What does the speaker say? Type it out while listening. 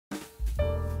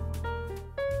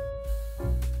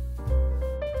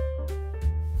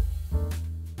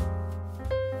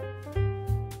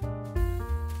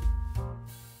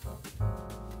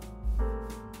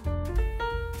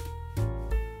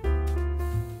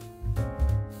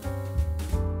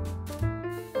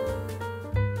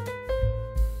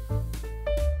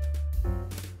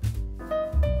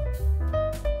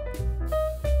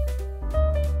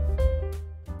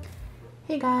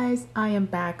Hey guys, I am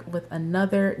back with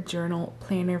another journal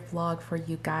planner vlog for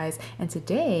you guys, and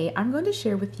today I'm going to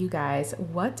share with you guys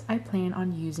what I plan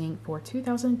on using for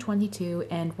 2022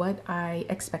 and what I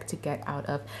expect to get out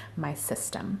of my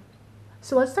system.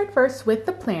 So let's start first with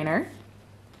the planner.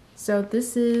 So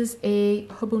this is a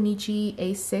Hobonichi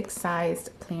A6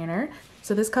 sized planner.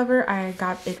 So this cover, I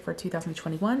got it for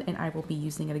 2021 and I will be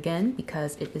using it again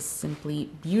because it is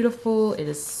simply beautiful.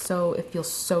 It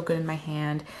feels so good in my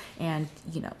hand, and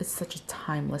you know, it's such a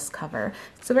timeless cover.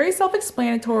 So very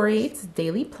self-explanatory. It's a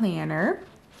daily planner.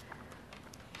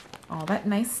 All that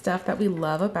nice stuff that we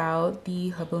love about the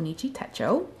Hobonichi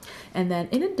Techo. And then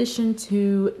in addition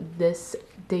to this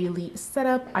daily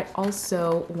setup, I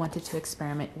also wanted to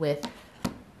experiment with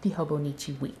the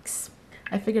Hobonichi weeks.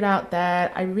 I figured out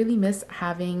that I really miss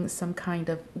having some kind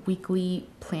of weekly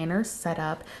planner set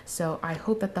up, so I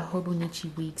hope that the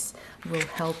Hobonichi weeks will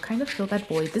help kind of fill that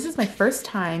void. This is my first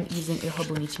time using a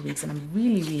Hobonichi weeks and I'm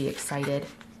really excited.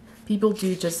 People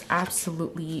do just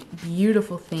absolutely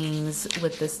beautiful things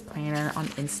with this planner on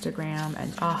Instagram,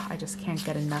 and I just can't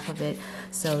get enough of it.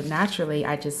 So naturally,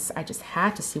 I just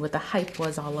had to see what the hype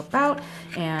was all about,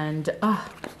 and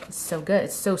it's so good.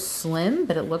 It's so slim,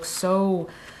 but it looks so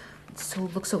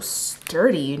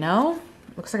sturdy, you know?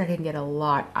 Looks like I can get a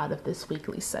lot out of this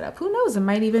weekly setup. Who knows? It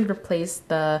might even replace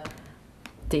the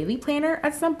daily planner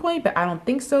at some point, but I don't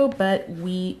think so, but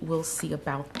we will see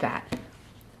about that.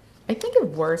 I think if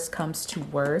worst comes to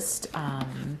worst, I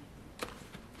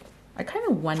kind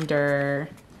of wonder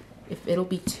if it'll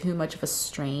be too much of a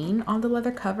strain on the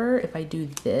leather cover if I do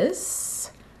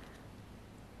this,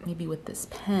 maybe with this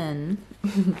pen.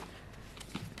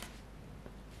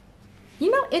 You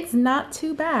know, it's not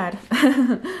too bad.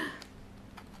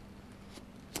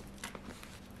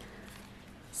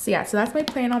 So yeah, so that's my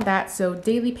plan on that. So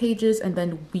daily pages and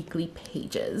then weekly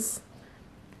pages.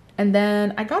 And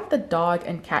then I got the dog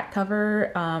and cat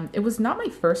cover. It was not my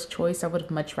first choice. I would have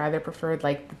much rather preferred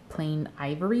like the plain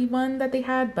ivory one that they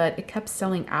had, but it kept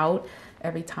selling out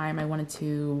every time I wanted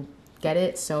to get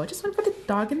it. So I just went for the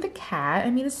dog and the cat.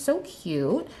 I mean, it's so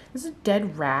cute. This is a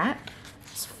dead rat.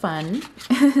 It's fun.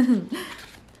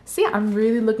 So yeah, I'm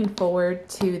really looking forward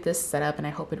to this setup, and I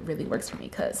hope it really works for me,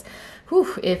 because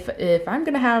if I'm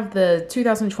gonna have the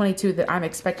 2022 that I'm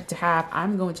expected to have,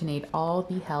 I'm going to need all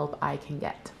the help I can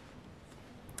get.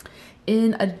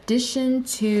 In addition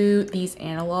to these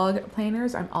analog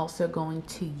planners, I'm also going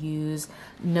to use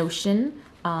Notion,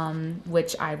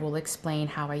 which I will explain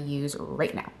how I use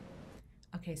right now.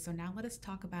 Okay, so now let us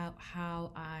talk about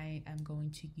how I am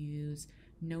going to use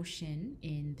Notion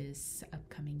in this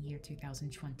upcoming year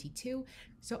 2022.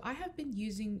 So I have been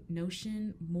using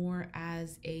Notion more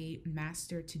as a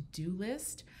master to-do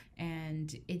list,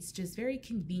 and it's just very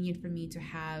convenient for me to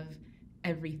have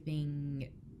everything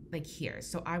like here.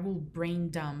 So I will brain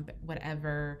dump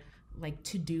whatever like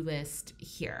to-do list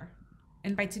here.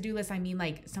 And by to-do list, I mean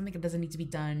like something that doesn't need to be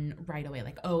done right away.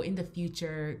 Like, oh, in the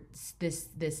future, this,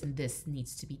 and this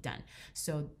needs to be done.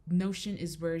 So Notion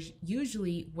is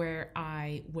usually where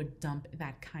I would dump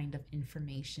that kind of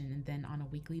information. And then on a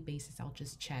weekly basis, I'll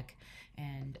just check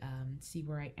and see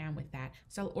where I am with that.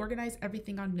 So I'll organize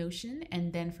everything on Notion.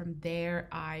 And then from there,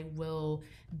 I will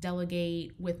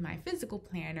delegate with my physical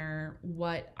planner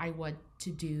what I want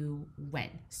to do when.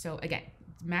 So again,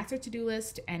 master to-do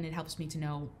list, and it helps me to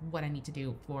know what I need to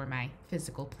do for my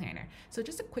physical planner. So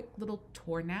just a quick little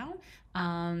tour now.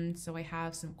 So I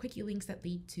have some quickie links that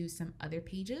lead to some other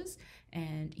pages,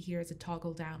 and here's a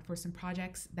toggle down for some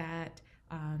projects that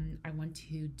I want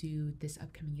to do this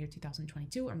upcoming year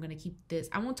 2022. I'm gonna keep this,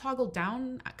 I won't toggle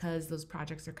down because those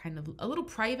projects are kind of a little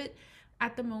private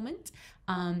at the moment.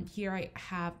 Here I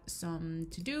have some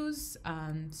to-dos,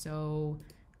 so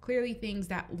clearly things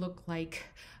that look like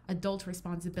adult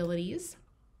responsibilities.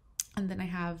 And then I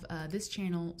have this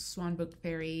channel, Swan Book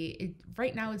Fairy.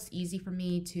 Right now it's easy for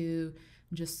me to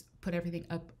just put everything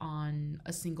up on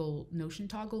a single Notion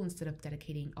toggle instead of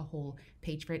dedicating a whole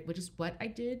page for it, which is what I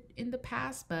did in the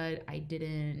past, but I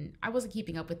wasn't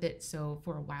keeping up with it. So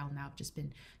for a while now, I've just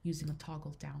been using a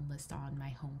toggle down list on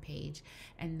my homepage.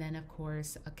 And then of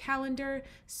course a calendar.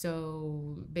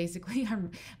 So basically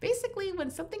when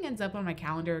something ends up on my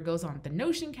calendar, it goes on the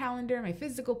Notion calendar, my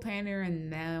physical planner, and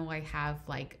now I have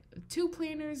like two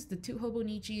planners, the two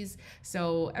Hobonichis.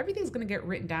 So everything's gonna get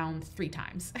written down 3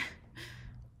 times.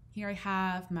 Here I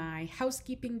have my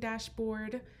housekeeping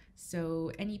dashboard.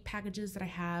 So any packages that I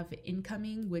have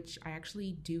incoming, which I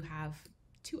actually do have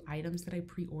 2 items that I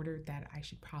pre-ordered that I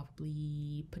should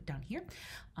probably put down here.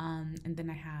 And then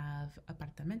I have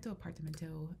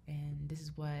apartamento, and this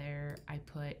is where I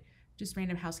put just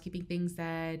random housekeeping things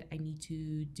that I need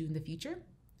to do in the future.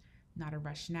 Not a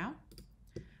rush now.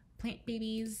 Plant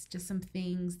babies, just some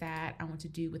things that I want to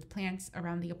do with plants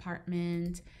around the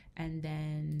apartment. And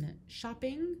then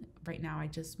shopping. Right now I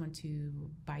just want to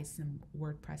buy some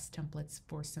WordPress templates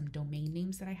for some domain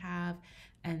names that I have.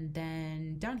 And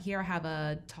then down here I have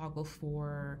a toggle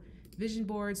for vision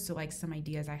boards, so like some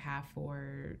ideas I have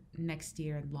for next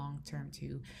year and long term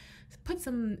to put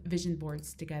some vision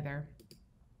boards together.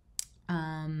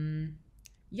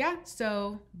 Yeah,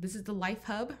 so this is the life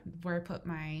hub where I put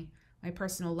my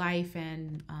personal life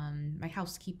and my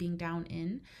housekeeping down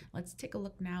in. Let's take a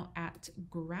look now at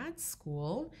grad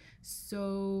school.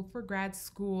 So for grad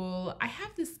school, I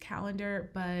have this calendar,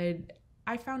 but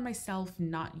I found myself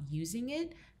not using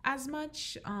it as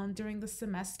much during the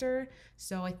semester.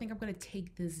 So I think I'm gonna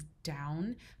take this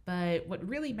down. But what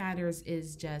really matters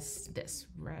is just this,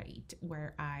 right?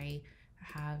 Where I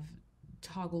have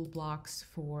toggle blocks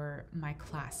for my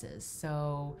classes.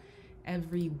 So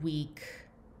every week,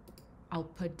 I'll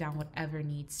put down whatever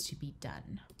needs to be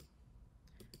done,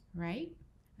 right?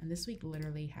 And this week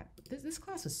literally had, this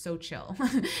class was so chill.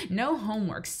 No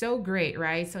homework, so great,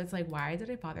 right? So it's like, why did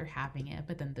I bother having it?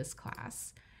 But then this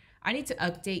class, I need to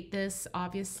update this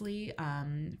obviously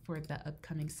for the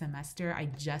upcoming semester. I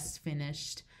just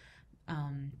finished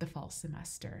the fall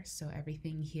semester. So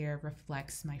everything here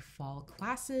reflects my fall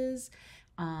classes.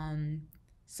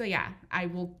 So yeah, I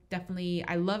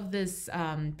love this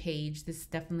page. This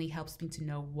definitely helps me to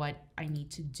know what I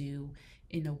need to do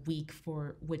in a week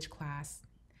for which class.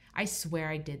 I swear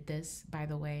I did this, by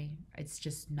the way. It's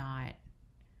just not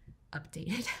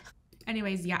updated.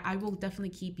 Anyways, yeah, I will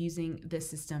definitely keep using this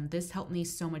system. This helped me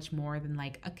so much more than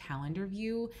like a calendar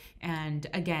view. And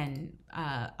again,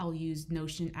 I'll use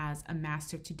Notion as a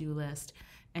master to-do list,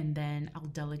 and then I'll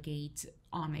delegate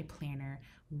on my planner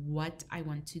what I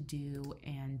want to do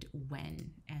and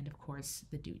when, and of course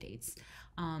the due dates.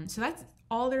 So that's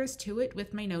all there is to it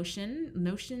with my Notion.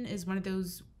 Notion is one of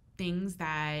those things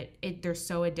that they're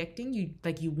so addicting.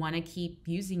 You want to keep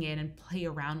using it and play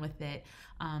around with it.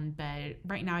 But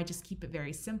right now I just keep it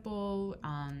very simple.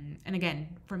 And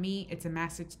again, for me, it's a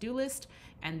master to-do list,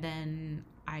 and then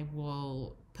I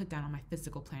will put down on my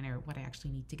physical planner what I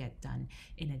actually need to get done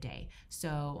in a day.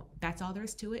 So that's all there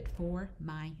is to it for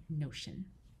my Notion.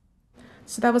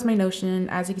 So that was my Notion.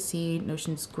 As you can see,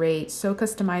 Notion's great, so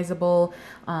customizable,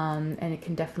 and it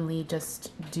can definitely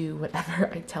just do whatever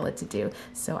I tell it to do.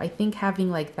 So I think having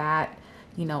like that,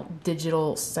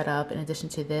 digital setup in addition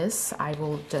to this, I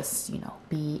will just,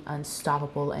 be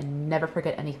unstoppable and never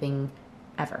forget anything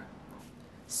ever.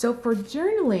 So for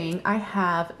journaling, I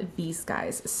have these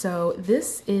guys. So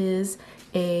this is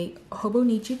a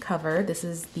Hobonichi cover. This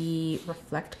is the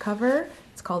Reflect cover.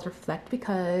 It's called Reflect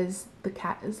because the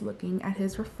cat is looking at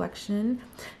his reflection.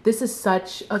 This is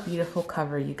such a beautiful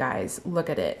cover, you guys. Look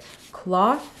at it.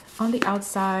 Cloth on the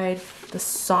outside, the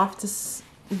softest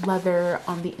leather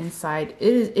on the inside.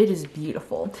 It is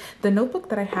beautiful. The notebook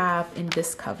that I have in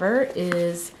this cover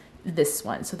is this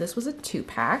one. So this was a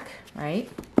 2-pack, right?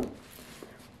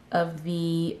 Of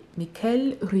the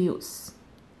Miquel Rius.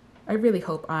 I really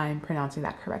hope I'm pronouncing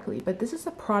that correctly, but this is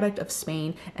a product of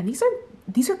Spain, and these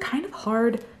are kind of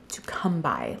hard to come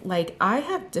by. Like, I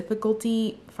have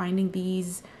difficulty finding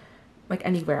these like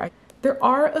anywhere. There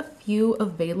are a few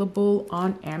available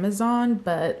on Amazon,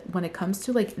 but when it comes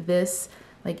to like this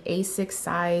like A6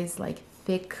 size like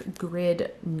thick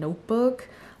grid notebook,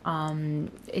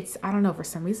 it's, I don't know, for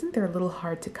some reason they're a little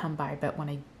hard to come by, but when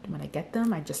I get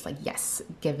them, I just like, yes,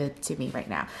 give it to me right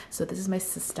now. So this is my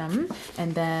system,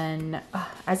 and then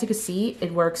as you can see,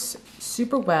 it works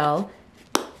super well.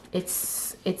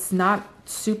 It's not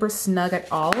super snug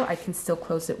at all. I can still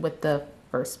close it with the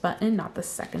first button, not the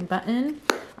second button.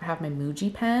 I have my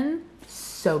Muji pen,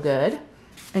 so good.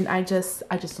 And I just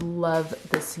love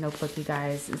this notebook, you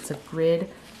guys. It's a grid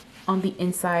on the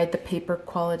inside. The paper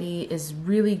quality is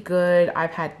really good.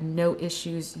 I've had no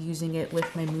issues using it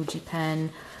with my Muji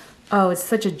pen. Oh, it's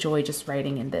such a joy just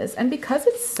writing in this. And because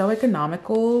it's so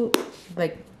economical,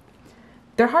 like,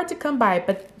 they're hard to come by,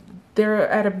 but they're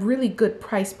at a really good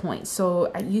price point.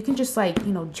 So you can just like,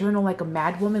 journal like a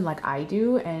mad woman like I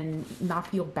do and not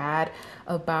feel bad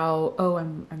about, oh,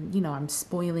 I'm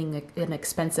spoiling an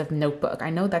expensive notebook. I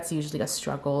know that's usually a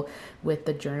struggle with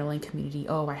the journaling community.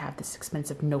 Oh, I have this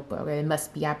expensive notebook. It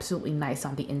must be absolutely nice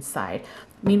on the inside.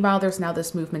 Meanwhile, there's now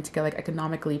this movement to get like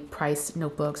economically priced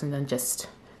notebooks and then just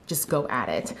go at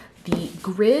it. The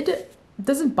grid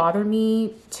doesn't bother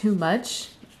me too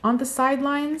much on the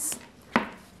sidelines.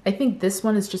 I think this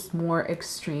one is just more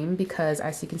extreme because,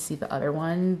 as you can see, the other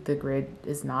one, the grid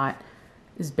is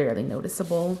barely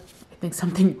noticeable. I think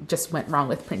something just went wrong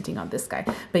with printing on this guy.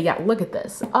 But yeah, look at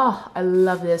this. Oh, I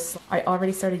love this. I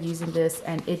already started using this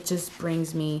and it just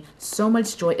brings me so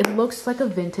much joy. It looks like a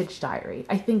vintage diary.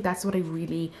 I think that's what I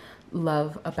really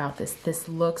love about this. This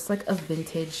looks like a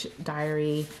vintage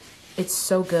diary. It's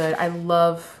so good. I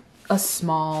love a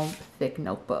small, thick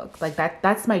notebook. Like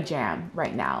that's my jam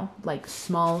right now. Like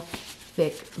small,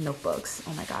 thick notebooks.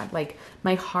 Oh my God. Like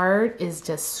my heart is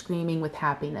just screaming with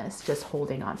happiness, just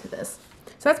holding on to this.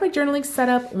 So that's my journaling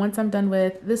setup. Once I'm done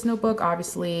with this notebook,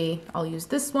 obviously I'll use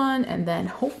this one and then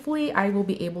hopefully I will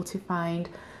be able to find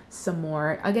some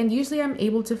more. Again, usually I'm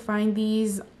able to find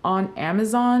these on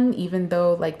Amazon, even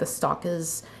though like the stock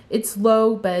it's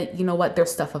low, but you know what?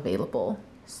 There's stuff available.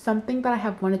 Something that I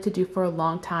have wanted to do for a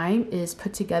long time is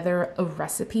put together a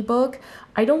recipe book.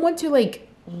 I don't want to like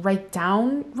write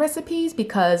down recipes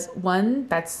because one,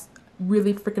 that's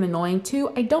really freaking annoying.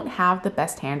 Two, I don't have the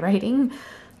best handwriting.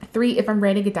 Three, if I'm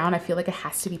writing it down, I feel like it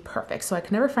has to be perfect. So I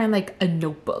can never find like a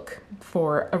notebook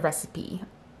for a recipe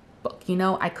book. You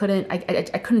know, I couldn't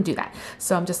do that.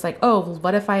 So I'm just like, oh, well,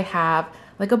 what if I have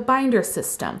like a binder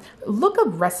system? Look up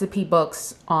recipe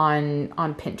books on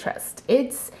Pinterest.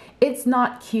 It's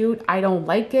not cute. I don't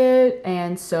like it.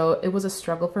 And so it was a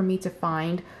struggle for me to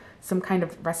find some kind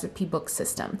of recipe book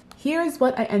system. Here's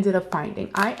what I ended up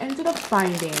finding. I ended up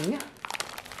finding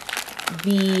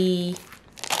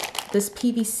this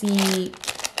PVC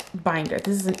binder.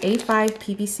 This is an A5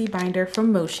 PVC binder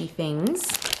from Moshi Things.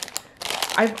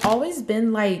 I've always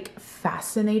been like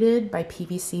fascinated by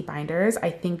PVC binders. I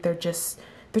think they're just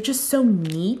so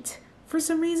neat for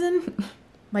some reason.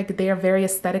 Like they are very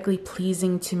aesthetically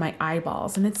pleasing to my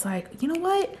eyeballs. And it's like, you know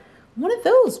what? One of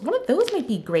those might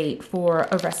be great for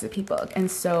a recipe book.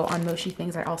 And so on Moshi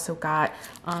Things, I also got,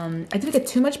 I didn't get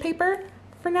too much paper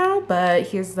for now, but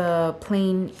here's the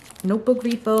plain notebook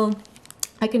refill.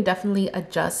 I can definitely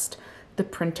adjust the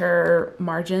printer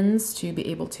margins to be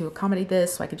able to accommodate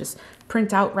this. So I could just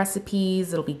print out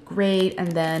recipes. It'll be great.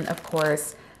 And then of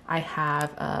course I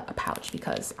have a pouch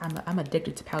because I'm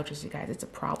addicted to pouches, you guys. It's a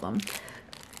problem.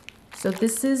 So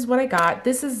this is what I got.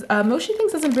 This is, Moshi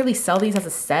Things doesn't really sell these as a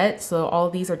set. So all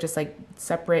of these are just like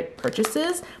separate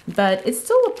purchases, but it's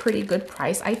still a pretty good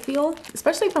price, I feel,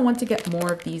 especially if I want to get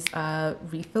more of these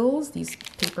refills, these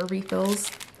paper refills.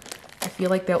 I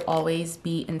feel like they'll always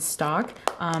be in stock.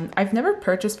 I've never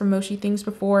purchased from Moshi Things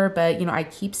before, but you know, I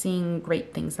keep seeing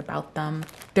great things about them.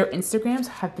 Their Instagrams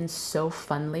have been so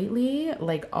fun lately.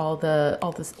 Like all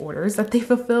these orders that they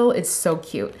fulfill, it's so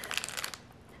cute.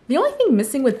 The only thing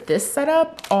missing with this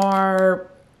setup are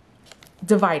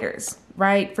dividers,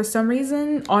 right? For some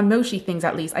reason, on Moshi Things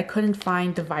at least, I couldn't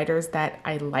find dividers that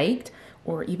I liked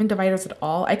or even dividers at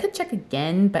all. I could check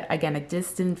again, but again, I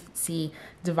just didn't see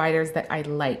dividers that I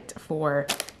liked for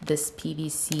this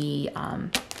PVC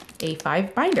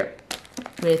A5 binder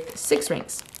with 6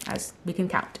 rings, as we can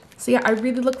count. So yeah, I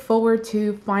really look forward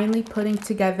to finally putting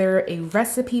together a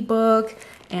recipe book.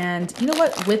 And you know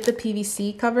what, with the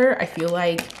PVC cover, I feel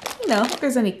like, you know, if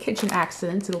there's any kitchen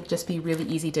accidents, it'll just be really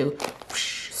easy to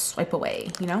whoosh, swipe away,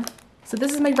 you know? So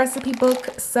this is my recipe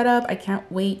book setup. I can't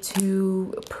wait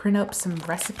to print up some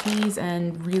recipes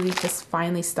and really just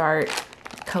finally start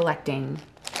collecting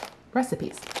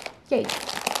recipes. Yay.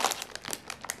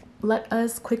 Let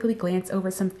us quickly glance over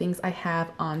some things I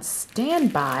have on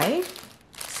standby.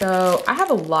 So I have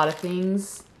a lot of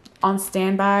things on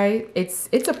standby. It's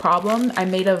a problem. I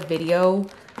made a video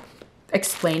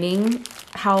explaining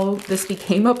how this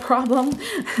became a problem.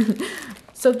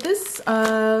 So this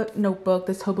notebook,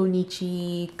 this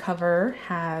Hobonichi cover,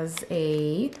 has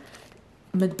a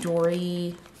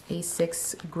Midori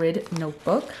A6 grid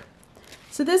notebook.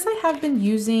 So this I have been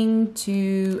using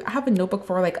I have a notebook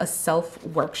for like a self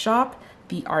workshop,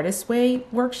 the Artist Way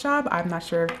workshop. I'm not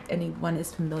sure if anyone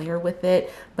is familiar with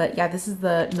it, but yeah, this is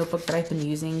the notebook that I've been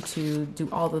using to do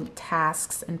all the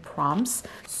tasks and prompts.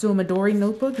 So Midori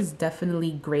notebook is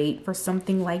definitely great for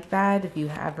something like that. If you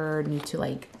ever need to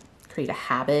like create a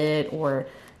habit or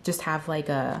just have like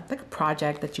a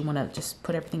project that you want to just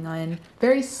put everything on.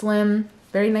 Very slim,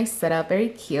 very nice setup, very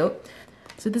cute.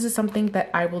 So this is something that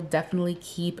I will definitely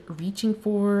keep reaching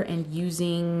for and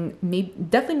using, maybe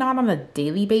definitely not on a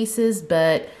daily basis,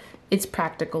 but it's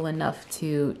practical enough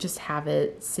to just have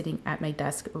it sitting at my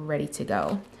desk ready to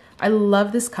go. I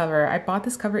love this cover. I bought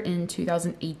this cover in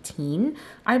 2018,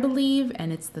 I believe,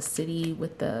 and it's the city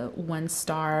with the 1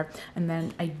 star. And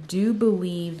then I do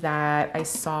believe that I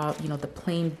saw, you know, the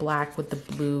plain black with the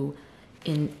blue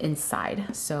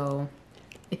inside. So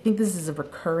I think this is a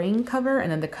recurring cover,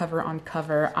 and then the cover on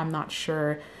cover, I'm not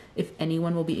sure if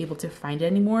anyone will be able to find it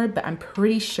anymore, but I'm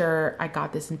pretty sure I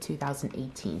got this in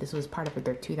 2018. This was part of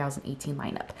their 2018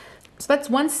 lineup. So that's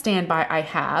one standby I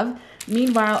have.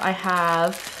 Meanwhile, I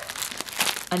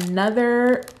have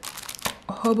another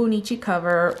Hobonichi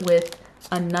cover with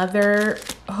another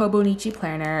Hobonichi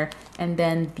planner, and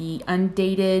then the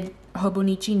undated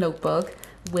Hobonichi notebook,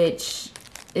 which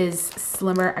is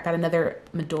slimmer. I got another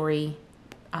Midori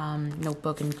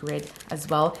notebook and grid as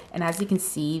well. And as you can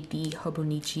see, the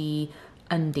Hobonichi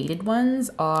undated ones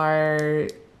are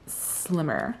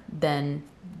slimmer than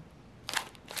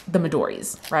the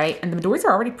Midoris, right? And the Midoris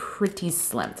are already pretty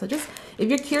slim. So just, if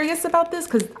you're curious about this,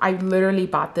 because I literally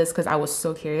bought this because I was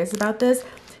so curious about this,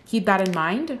 keep that in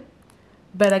mind.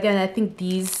 But again, I think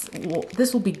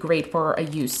this will be great for a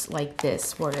use like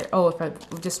this, where, oh, if I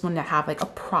just want to have like a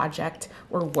project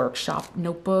or workshop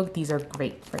notebook, these are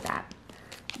great for that.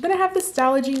 I'm gonna have the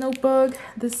Stalogy notebook.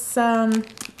 This,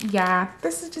 yeah,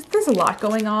 this is just, there's a lot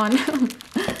going on.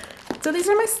 So these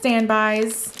are my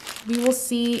standbys. We will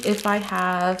see if I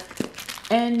have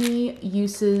any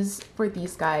uses for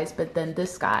these guys, but then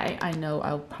this guy, I know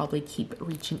I'll probably keep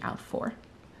reaching out for.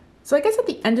 So I guess at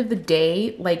the end of the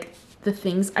day, like, the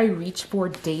things I reach for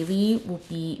daily will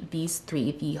be these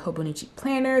three: the Hobonichi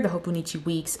planner, the Hobonichi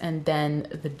weeks, and then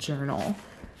the journal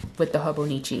with the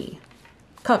Hobonichi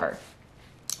cover.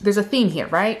 There's a theme here,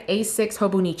 right? A6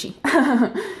 Hobonichi.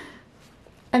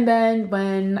 And then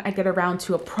when I get around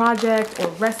to a project or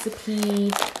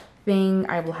recipe thing,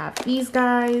 I will have these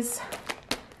guys.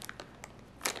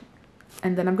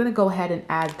 And then I'm gonna go ahead and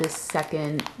add this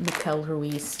second Mikel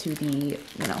Ruiz to the,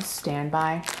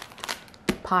 standby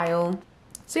pile.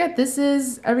 So yeah, this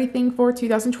is everything for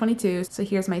 2022. So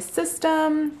here's my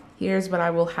system. Here's what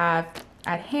I will have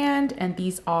at hand. And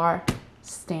these are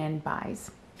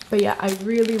standbys. But yeah, I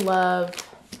really love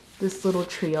this little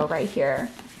trio right here.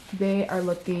 They are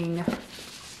looking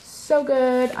so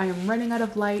good. I am running out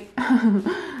of light.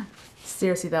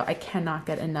 Seriously though, I cannot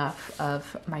get enough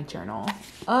of my journal.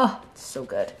 Oh, it's so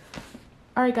good.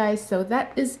 All right guys, so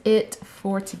that is it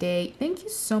for today. Thank you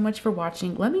so much for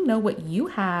watching. Let me know what you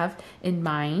have in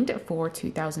mind for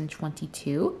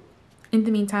 2022. In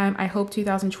the meantime, I hope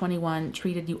 2021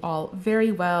 treated you all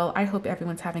very well. I hope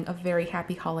everyone's having a very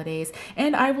happy holidays,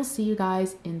 and I will see you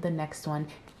guys in the next one.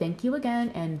 Thank you again,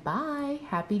 and bye.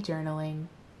 Happy journaling.